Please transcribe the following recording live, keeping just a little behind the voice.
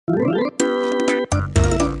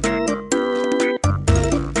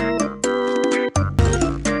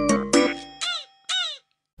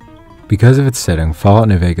Because of its setting, Fallout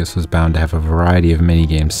New Vegas was bound to have a variety of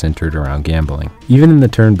minigames centered around gambling. Even in the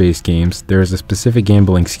turn-based games, there is a specific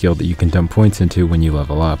gambling skill that you can dump points into when you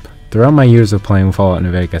level up. Throughout my years of playing Fallout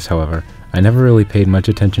New Vegas, however, I never really paid much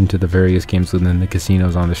attention to the various games within the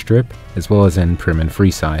casinos on the Strip, as well as in Prim and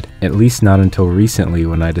Freeside. At least not until recently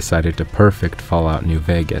when I decided to perfect Fallout New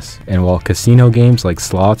Vegas. And while casino games like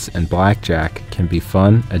slots and blackjack can be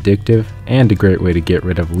fun, addictive, and a great way to get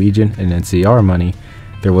rid of Legion and NCR money,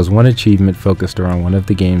 there was one achievement focused around one of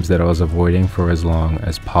the games that I was avoiding for as long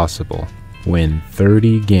as possible. Win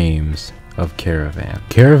 30 games of Caravan.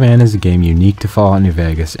 Caravan is a game unique to Fallout New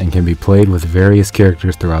Vegas and can be played with various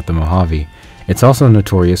characters throughout the Mojave. It's also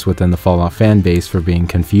notorious within the Fallout fan base for being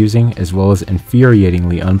confusing as well as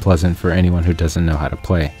infuriatingly unpleasant for anyone who doesn't know how to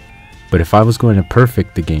play. But if I was going to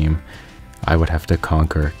perfect the game, I would have to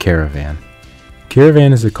conquer Caravan.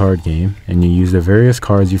 Caravan is a card game, and you use the various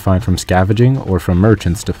cards you find from scavenging or from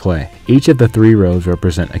merchants to play. Each of the 3 rows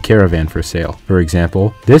represent a caravan for sale. For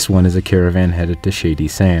example, this one is a caravan headed to Shady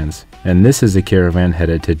Sands, and this is a caravan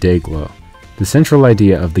headed to Dayglow. The central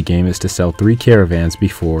idea of the game is to sell 3 caravans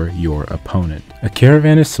before your opponent. A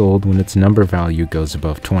caravan is sold when its number value goes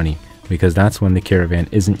above 20, because that's when the caravan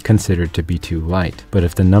isn't considered to be too light. But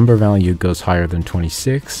if the number value goes higher than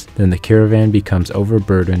 26, then the caravan becomes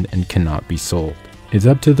overburdened and cannot be sold. It's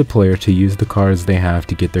up to the player to use the cards they have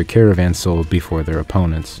to get their caravan sold before their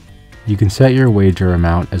opponents. You can set your wager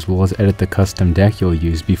amount as well as edit the custom deck you'll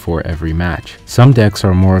use before every match. Some decks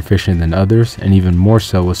are more efficient than others, and even more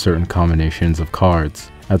so with certain combinations of cards.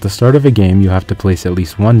 At the start of a game, you have to place at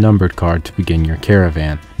least 1 numbered card to begin your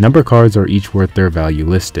caravan. Number cards are each worth their value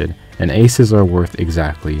listed, and aces are worth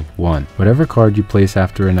exactly 1. Whatever card you place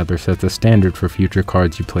after another sets a standard for future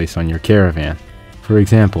cards you place on your caravan. For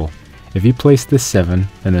example, if you place this 7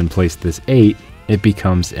 and then place this 8, it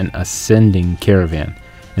becomes an ascending caravan,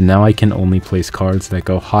 and now I can only place cards that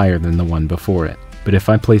go higher than the one before it. But if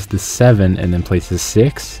I place this 7 and then place this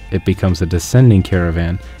 6, it becomes a descending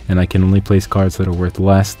caravan, and I can only place cards that are worth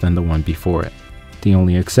less than the one before it. The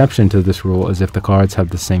only exception to this rule is if the cards have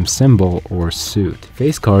the same symbol or suit.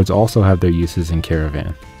 Face cards also have their uses in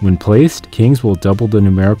Caravan. When placed, kings will double the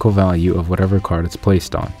numerical value of whatever card it's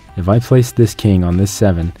placed on. If I place this king on this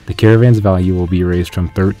 7, the caravan's value will be raised from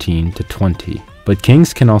 13 to 20. But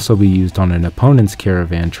kings can also be used on an opponent's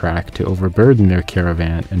caravan track to overburden their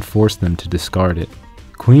caravan and force them to discard it.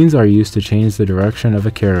 Queens are used to change the direction of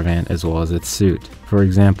a caravan as well as its suit. For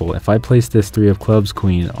example, if I place this 3 of clubs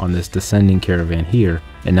queen on this descending caravan here,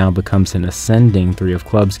 it now becomes an ascending 3 of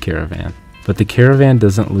clubs caravan. But the caravan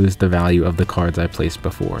doesn't lose the value of the cards I placed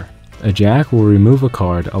before. A jack will remove a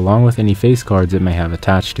card along with any face cards it may have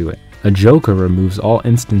attached to it. A joker removes all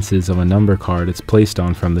instances of a number card it's placed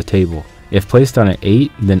on from the table. If placed on an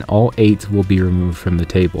 8, then all 8s will be removed from the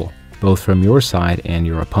table, both from your side and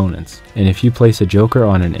your opponent's. And if you place a joker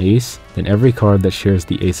on an ace, then every card that shares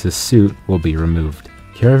the ace's suit will be removed.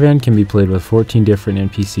 Caravan can be played with 14 different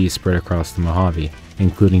NPCs spread across the Mojave,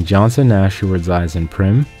 including Johnson Nash, who resides in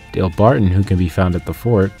Prim, Dale Barton, who can be found at the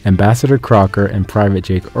fort, Ambassador Crocker and Private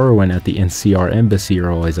Jake Irwin at the NCR Embassy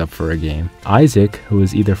are always up for a game, Isaac, who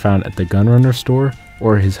is either found at the Gunrunner store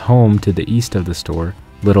or his home to the east of the store,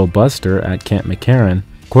 Little Buster at Camp McCarran,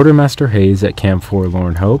 Quartermaster Hayes at Camp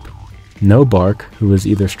Forlorn Hope, No Bark, who is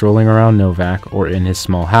either strolling around Novak or in his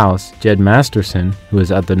small house, Jed Masterson, who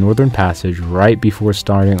is at the Northern Passage right before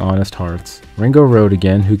starting Honest Hearts, Ringo Road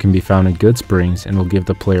again, who can be found in Good Springs and will give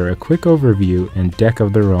the player a quick overview and deck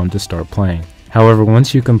of their own to start playing. However,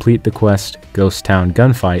 once you complete the quest Ghost Town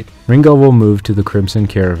Gunfight, Ringo will move to the Crimson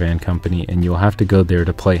Caravan Company and you'll have to go there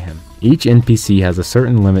to play him. Each NPC has a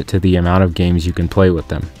certain limit to the amount of games you can play with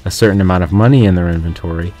them, a certain amount of money in their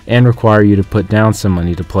inventory, and require you to put down some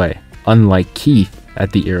money to play. Unlike Keith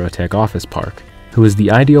at the Aerotech Office Park, who is the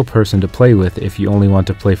ideal person to play with if you only want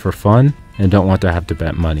to play for fun and don't want to have to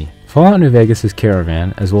bet money. Fallout New Vegas'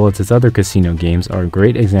 Caravan, as well as its other casino games, are a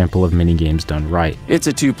great example of minigames done right. It's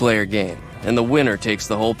a 2-player game, and the winner takes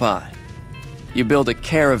the whole pie. You build a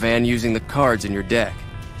caravan using the cards in your deck.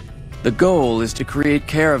 The goal is to create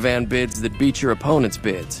caravan bids that beat your opponent's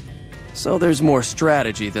bids, so there's more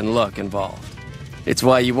strategy than luck involved. It's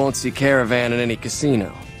why you won't see Caravan in any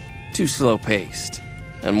casino. Too slow-paced,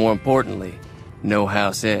 and more importantly, no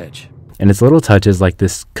house edge. And it's little touches like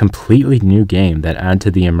this completely new game that add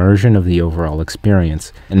to the immersion of the overall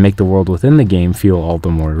experience and make the world within the game feel all the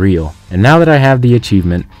more real. And now that I have the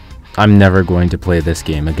achievement, I'm never going to play this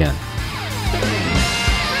game again.